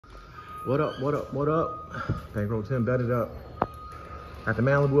What up, what up, what up? Bankroll Tim bedded up. Got the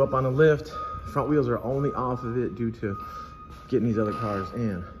Malibu up on the lift. Front wheels are only off of it due to getting these other cars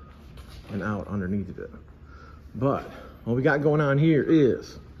in and out underneath of it. But what we got going on here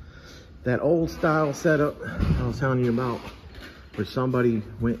is that old style setup I was telling you about, where somebody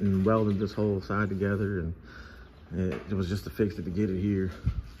went and welded this whole side together, and it was just to fix it to get it here.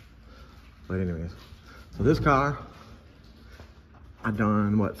 But anyways, so this car I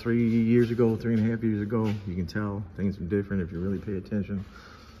done what, 3 years ago, 3.5 years ago. You can tell things are different if you really pay attention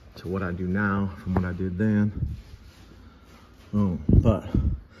to what I do now from what I did then. But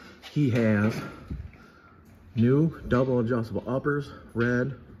he has new double adjustable uppers,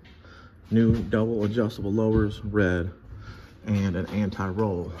 red, new double adjustable lowers, red, and an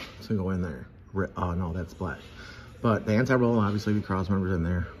anti-roll to go in there. No, that's black. But the anti-roll, obviously the cross members in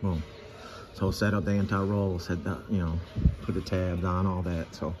there, boom. So set up the anti-roll, set that, you know, put the tabs on, all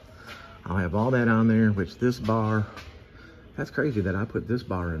that. So I'll have all that on there, which this bar, that's crazy that I put this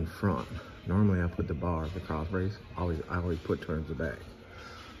bar in front. Normally I put the bar, the cross brace, I always put towards the back.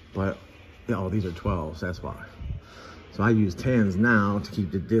 But, oh, these are 12s, that's why. So I use 10s now to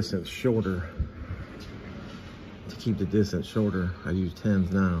keep the distance shorter. To keep the distance shorter, I use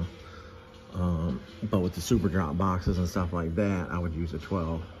 10s now. But with the super drop boxes and stuff like that, I would use a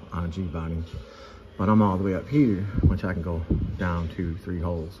 12 on a G-body. But I'm all the way up here, which I can go down 2-3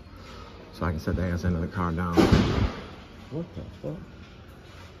 holes. So I can set the ass end of the car down. What the fuck?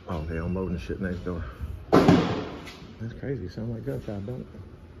 Oh, they're unloading shit next door. That's crazy. Sound like gunshot, don't it?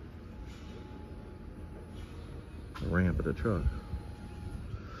 The ramp of the truck.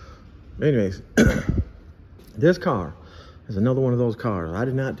 Anyways, this car is another one of those cars. I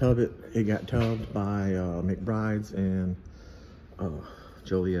did not tub it. It got tubbed by McBride's and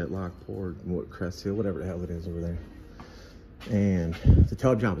Joliet, Lockport, Crest Hill, whatever the hell it is over there. And the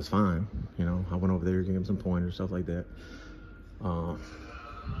tub job is fine. You know, I went over there to give him some pointers, stuff like that.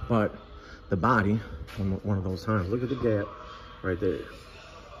 But the body, one of those times, look at the gap right there.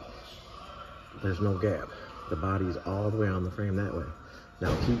 There's no gap. The body's all the way on the frame that way.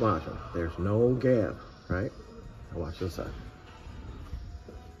 Now keep watching. There's no gap, right? Now watch this side.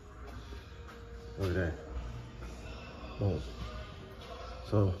 Look at that. Boom.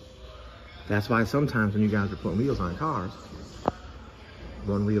 So that's why sometimes when you guys are putting wheels on cars,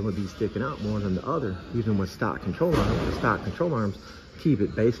 one wheel would be sticking out more than the other. Even with stock control arms, the stock control arms keep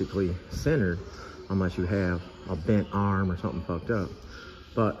it basically centered unless you have a bent arm or something fucked up.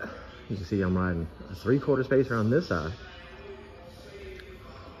 But you can see I'm riding a 3/4 spacer on this side,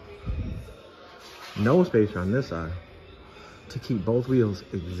 no spacer on this side, to keep both wheels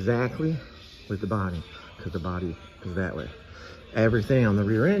exactly with the body, because the body is that way. Everything on the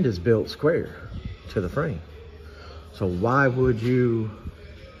rear end is built square to the frame. So why would you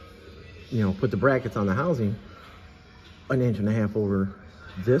know, put the brackets on the housing 1.5 inches over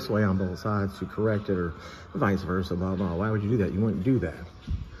this way on both sides to correct it, or vice versa, blah, blah. Why would you do that? You wouldn't do that.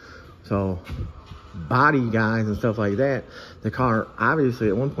 So body guys and stuff like that, the car obviously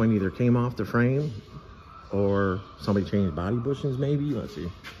at one point either came off the frame or somebody changed body bushings maybe. Let's see.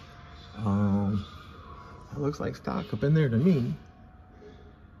 It looks like stock up in there to me.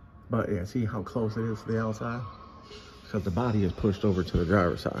 But yeah, see how close it is to the outside? Because the body is pushed over to the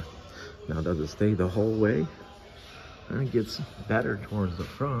driver's side. Now, does it stay the whole way? And it gets better towards the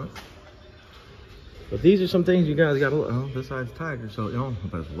front. But these are some things you guys gotta look. Oh, this side's tighter, so, you know,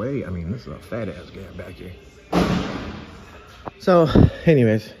 but it's way, I mean, this is a fat ass gap back here. So,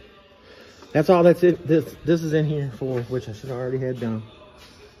 anyways, that's all that's it. This is in here for, which I should have already had done.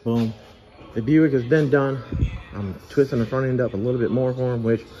 Boom. The Buick has been done. I'm twisting the front end up a little bit more for him,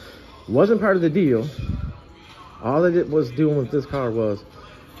 which wasn't part of the deal. All that it was doing with this car was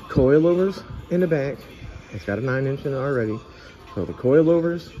coilovers in the back. It's got a 9-inch in it already. So the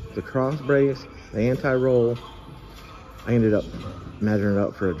coilovers, the cross brace, the anti-roll. I ended up measuring it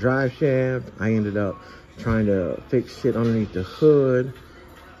up for a drive shaft. I ended up trying to fix shit underneath the hood.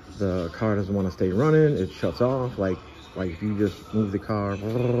 The car doesn't want to stay running. It shuts off like if you just move the car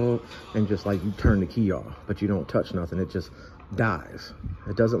and just like you turn the key off, but you don't touch nothing, it just dies.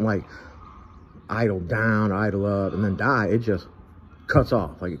 It doesn't like idle down, idle up, and then die. It just cuts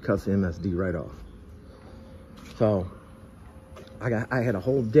off, like it cuts the MSD right off. So I had a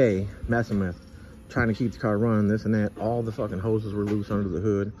whole day messing with, trying to keep the car running, this and that. All the fucking hoses were loose under the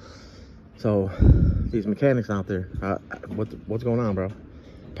hood. So these mechanics out there, what's going on, bro?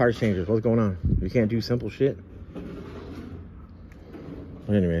 Parts changers, what's going on? You can't do simple shit.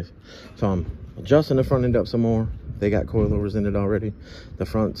 But anyways, so I'm adjusting the front end up some more. They got coilovers in it already. The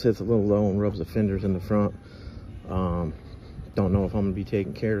front sits a little low and rubs the fenders in the front. Don't know if I'm gonna be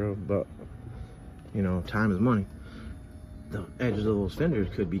taken care of, but you know, time is money. The edges of those fenders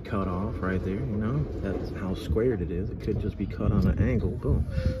could be cut off right there, you know? That's how squared it is. It could just be cut on an angle, boom.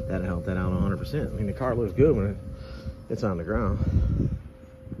 That'll help that out 100%. I mean, the car looks good when it's on the ground.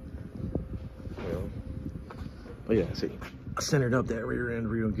 You know? But yeah, see, I centered up that rear end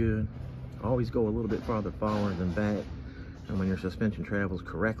real good. Always go a little bit farther forward than back. And when your suspension travels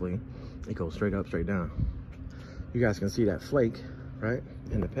correctly, it goes straight up, straight down. You guys can see that flake, right,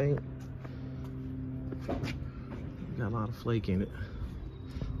 in the paint. Got a lot of flake in it.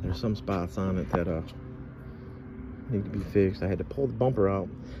 There's some spots on it that need to be fixed. I had to pull the bumper out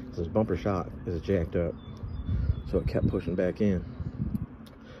because this bumper shock is jacked up, so it kept pushing back in.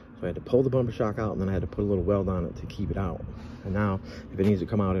 So I had to pull the bumper shock out, and then I had to put a little weld on it to keep it out. And now, if it needs to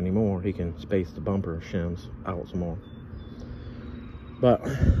come out anymore, he can space the bumper shims out some more. But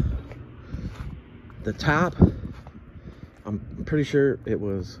the top, I'm pretty sure it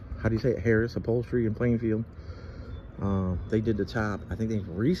was, how do you say it, Harris Upholstery in Plainfield. They did the top. I think they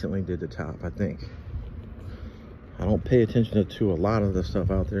recently did the top, I think. I don't pay attention to a lot of the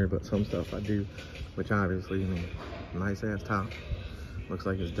stuff out there, but some stuff I do, which obviously, I mean, nice ass top. Looks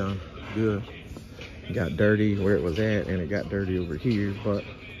like it's done good. It got dirty where it was at, and it got dirty over here, but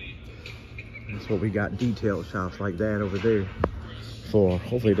that's what we got detail shops like that over there for.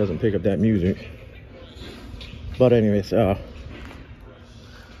 Hopefully it doesn't pick up that music. But anyways,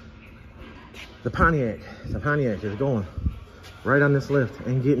 the Pontiac is going right on this lift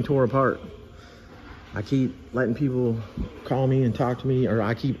and getting tore apart. I keep letting people call me and talk to me, or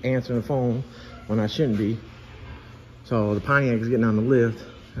I keep answering the phone when I shouldn't be. So the Pontiac is getting on the lift,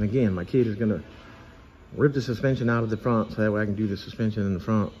 and again, my kid is gonna rip the suspension out of the front so that way I can do the suspension in the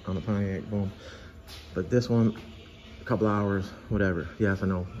front on the Pontiac, boom. But this one, a couple hours, whatever. Yes, I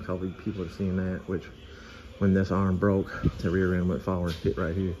know, a couple people have seen that, which when this arm broke, the rear end went forward, hit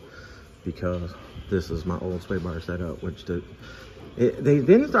right here, because this is my old sway bar setup, which they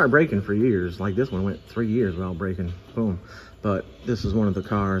didn't start breaking for years. Like this one went 3 years without breaking, boom. But this is one of the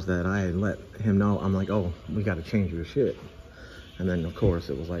cars that I had let him know. I'm like, oh, we got to change your shit. And then of course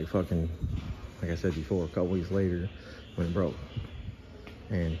it was like fucking, like I said before, a couple weeks later when it broke,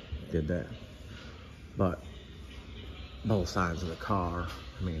 and did that. But both sides of the car,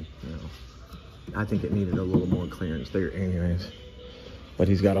 I mean, you know, I think it needed a little more clearance there anyways. But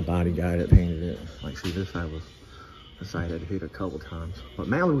he's got a body guy that painted it. Like, see, this side had hit a couple times. But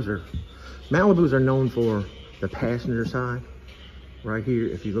Malibus are known for the passenger side. Right here,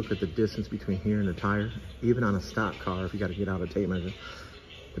 if you look at the distance between here and the tire, even on a stock car, if you got to get out a tape measure,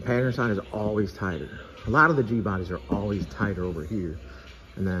 the passenger side is always tighter. A lot of the G bodies are always tighter over here.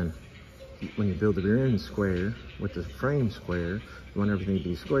 And then when you build the rear end square with the frame square, you want everything to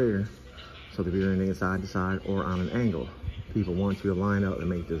be square, so the rear end ain't side to side or on an angle. People want you to line up and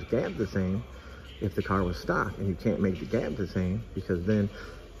make this gap the same if the car was stock, and you can't make the gap the same because then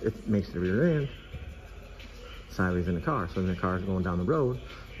it makes the rear end sideways in the car. So then the car's going down the road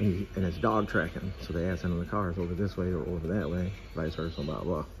and it's dog tracking. So the ass end of the car is over this way or over that way, vice versa, blah,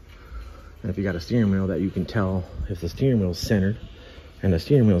 blah. And if you got a steering wheel that you can tell if the steering wheel's centered and the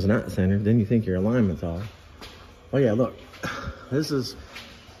steering wheel's not centered, then you think your alignment's off. Oh yeah, look, this is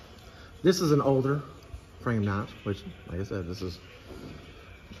an older frame notch, which, like I said, this is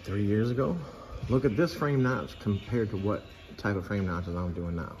 3 years ago. Look at this frame notch compared to what type of frame notches I'm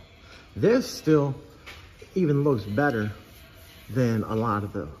doing now. This still even looks better than a lot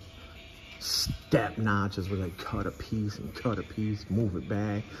of the step notches where they cut a piece and cut a piece, move it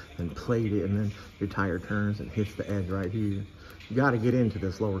back, and plate it, and then your tire turns and hits the edge right here. You got to get into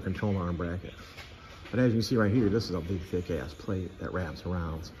this lower control arm bracket. But as you can see right here, this is a big thick ass plate that wraps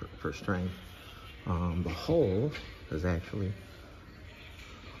around for strength. The hole is actually,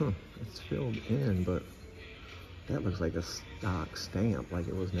 it's filled in, but that looks like a stock stamp, like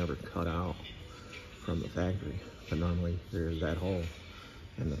it was never cut out from the factory. But normally there's that hole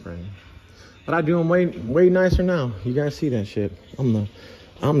in the frame. But I do them way nicer now. You guys see that shit? I'm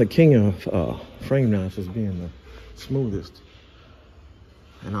the king of frame notches being the smoothest.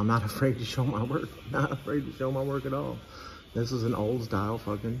 And I'm not afraid to show my work. Not afraid to show my work at all. This is an old style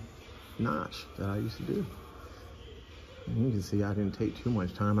fucking notch that I used to do. And you can see I didn't take too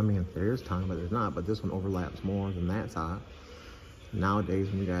much time. I mean, there's time, but there's not. But this one overlaps more than that side. Nowadays,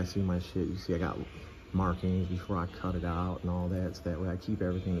 when you guys see my shit, you see I got markings before I cut it out and all that. So that way I keep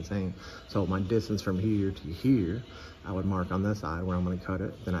everything the same. So my distance from here to here, I would mark on this side where I'm going to cut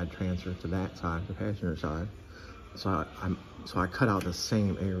it. Then I'd transfer to that side, the passenger side. So I cut out the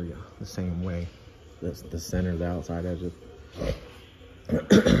same area, the same way. The center, the outside edges.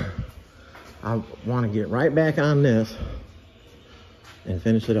 I want to get right back on this and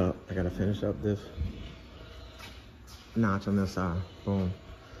finish it up. I gotta finish up this notch on this side. Boom.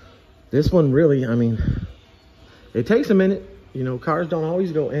 This one really, I mean, it takes a minute. You know, cars don't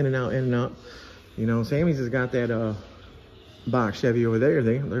always go in and out, in and out. You know, Sammy's has got that Box Chevy over there.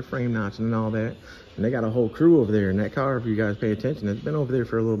 They're frame notching and all that. And they got a whole crew over there. And that car, if you guys pay attention, it's been over there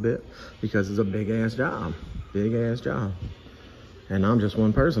for a little bit because it's a big ass job. Big ass job. And I'm just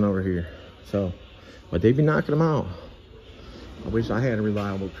one person over here. So, but they be knocking them out. I wish I had a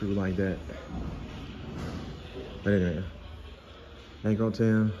reliable crew like that. But anyway, Bankroll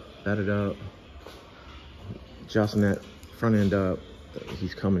Tim, bedded up, adjusting that front end up.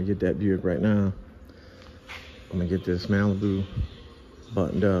 He's coming to get that Buick right now. I'm gonna get this Malibu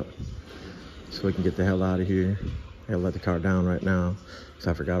buttoned up so we can get the hell out of here. I gotta let the car down right now because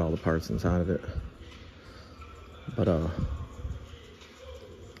I forgot all the parts inside of it. But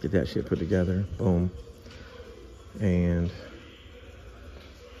get that shit put together, boom. And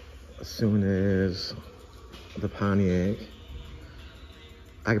as soon as the Pontiac,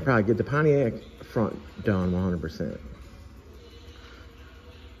 I could probably get the Pontiac front done 100%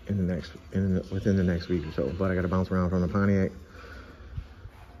 within the next week or so. But I got to bounce around from the Pontiac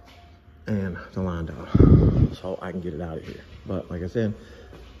and the Landau so I can get it out of here. But like I said,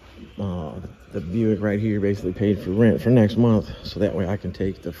 the Buick right here basically paid for rent for next month, so that way I can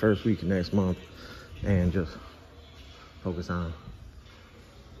take the first week of next month and just focus on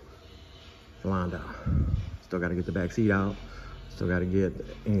the Landau. Still got to get the back seat out. Still got to get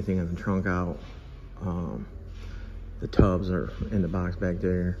anything in the trunk out. The tubs are in the box back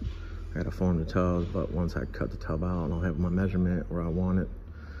there. I got to form the tubs, but once I cut the tub out, I'll have my measurement where I want it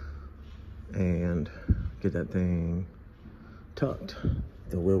and get that thing tucked.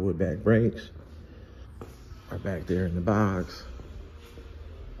 The Willwood back brakes are back there in the box.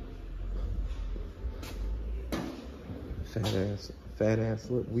 Fat ass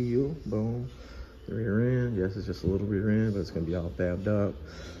slip wheel, boom. The rear end, yes, it's just a little rear end, but it's gonna be all fabbed up.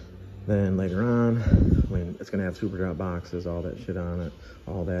 Then later on, when it's gonna have super drop boxes, all that shit on it,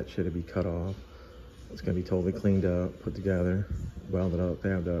 all that shit will be cut off. It's gonna be totally cleaned up, put together, welded up,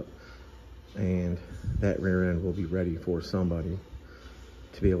 fabbed up, and that rear end will be ready for somebody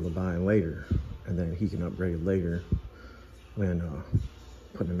to be able to buy later, and then he can upgrade later when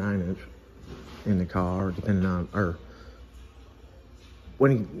putting a 9-inch in the car, depending on, or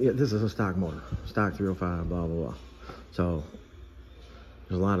when he, this is a stock motor, stock 305, blah, blah, blah. So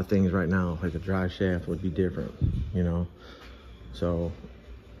there's a lot of things right now, like a drive shaft would be different, you know? So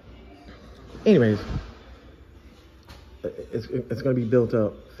anyways, it's gonna be built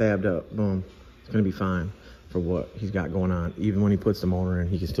up, fabbed up, boom. It's gonna be fine for what he's got going on. Even when he puts the motor in,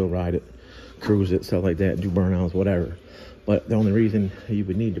 he can still ride it, cruise it, stuff like that, do burnouts, whatever. But the only reason you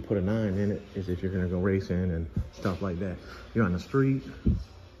would need to put a 9 in it is if you're gonna go racing and stuff like that. You're on the street,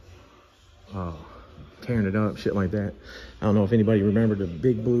 tearing it up, shit like that. I don't know if anybody remember the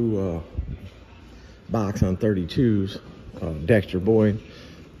big blue box on 32s, Dexter Boyd.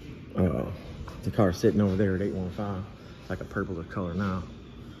 The car sitting over there at 815. It's like a purple color now.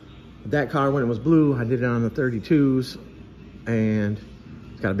 That car, when it was blue, I did it on the 32s, and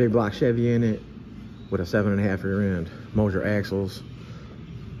it's got a big block Chevy in it with a 7.5 rear end, Moser axles,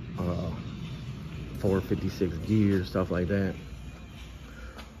 456 gears, stuff like that.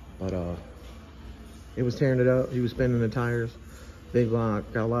 But it was tearing it up. He was spinning the tires, big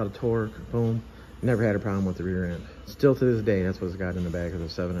block, got a lot of torque, boom. Never had a problem with the rear end. Still to this day, that's what's got in the back of the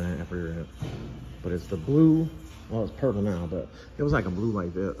 7.5 rear end. But it's the blue. Well, it's purple now, but it was like a blue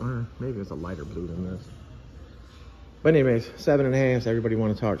like this, or maybe it's a lighter blue than this. But anyways, 7.5, everybody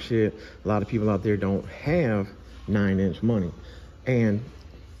want to talk shit. A lot of people out there don't have 9-inch money. And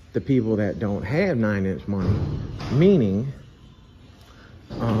the people that don't have 9-inch money, meaning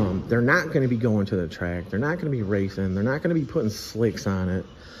they're not going to be going to the track. They're not going to be racing. They're not going to be putting slicks on it.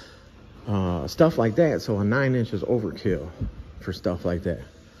 Stuff like that. So a 9-inch is overkill for stuff like that.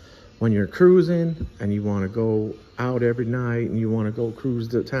 When you're cruising and you want to go out every night and you want to go cruise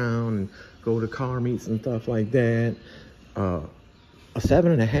to town and go to car meets and stuff like that, a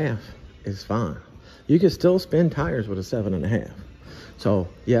 7.5 is fine. You can still spin tires with a 7.5. So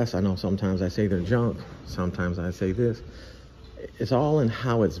yes, I know sometimes I say they're junk. Sometimes I say this. It's all in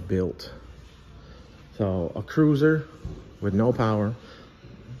how it's built. So a cruiser with no power,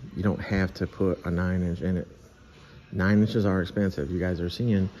 you don't have to put a 9-inch in it. 9 inches are expensive. You guys are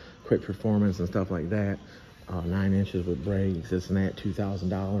seeing quick performance and stuff like that. 9 inches with brakes, this and that,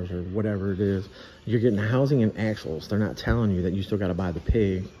 $2,000 or whatever it is. You're getting housing and axles. They're not telling you that you still got to buy the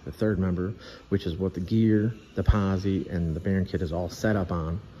pig, the third member, which is what the gear, the posi, and the bearing kit is all set up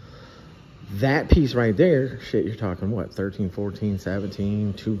on. That piece right there, shit, you're talking what, 13, 14,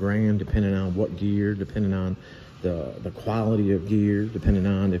 17, 2 grand, depending on what gear, depending on the quality of gear, depending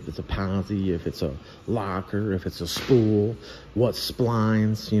on if it's a posi, if it's a locker, if it's a spool, what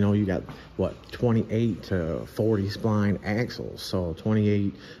splines. You know, you got what, 28 to 40 spline axles. So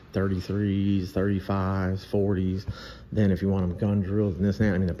 28, 33s, 35s, 40s. Then if you want them gun drills and this and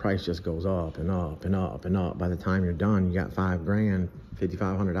that, I mean, the price just goes up and up and up and up. By the time you're done, you got $5 grand,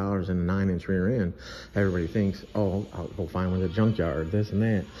 $5,500 in a 9-inch rear end. Everybody thinks, oh, I'll go find one at the junkyard, this and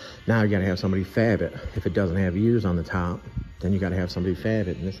that. Now you got to have somebody fab it. If it doesn't have ears on the top, then you got to have somebody fab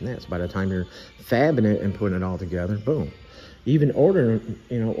it and this and that. So by the time you're fabbing it and putting it all together, boom. Even ordering,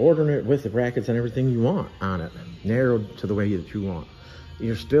 ordering it with the brackets and everything you want on it, narrowed to the way that you want.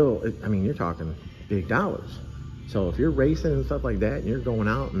 You're still, I mean, you're talking big dollars. So if you're racing and stuff like that, and you're going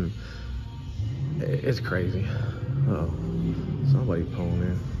out, and it's crazy. Oh, somebody pulling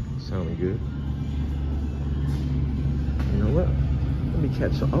in. Sounding good. You know what? Let me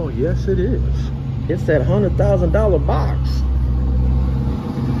catch some. Oh, yes, it is. It's that $100,000 box.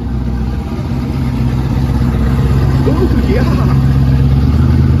 Ooh, yeah.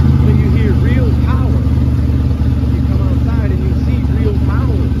 When you hear real power, you come outside and you see real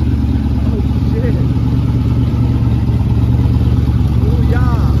power. Oh, shit. Ooh,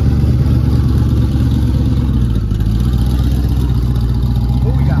 yeah.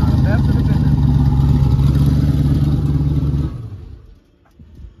 Oh, we got it. That's the business.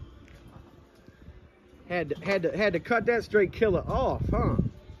 Had to cut that straight killer off, huh?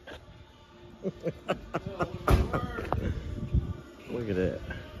 Look at that.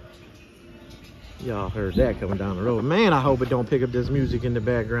 Y'all heard that coming down the road. Man, I hope it don't pick up this music in the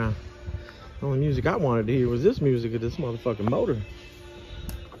background. The only music I wanted to hear was this music of this motherfucking motor.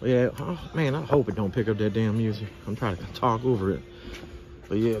 Yeah, oh, man, I hope it don't pick up that damn music. I'm trying to talk over it.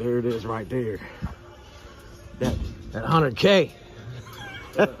 But yeah, there it is right there. That 100K.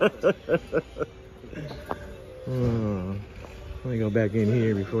 Let me go back in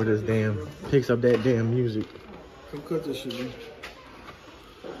here before this damn picks up that damn music. Come cut this shit, man.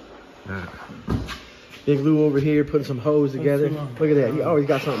 Alright. Big Lou over here putting some hose together. Look at that. He always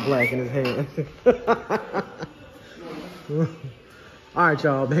got something black in his hand. Alright,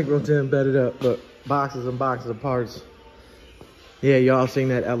 y'all. Bankroll Tim bedded up. Look, boxes and boxes of parts. Yeah, y'all seen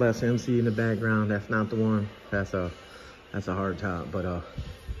that LSMC in the background. That's not the one. That's a hard top. But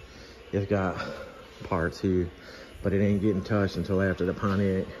it's got parts here. But it ain't getting touched until after the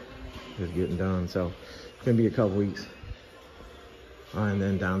Pontiac is getting done. So it's gonna be a couple weeks. And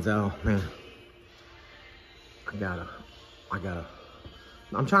then Donzel, man,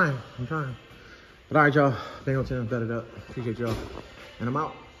 I'm trying. But all right, y'all, Bankroll Tim bedded up. Appreciate y'all, and I'm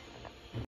out.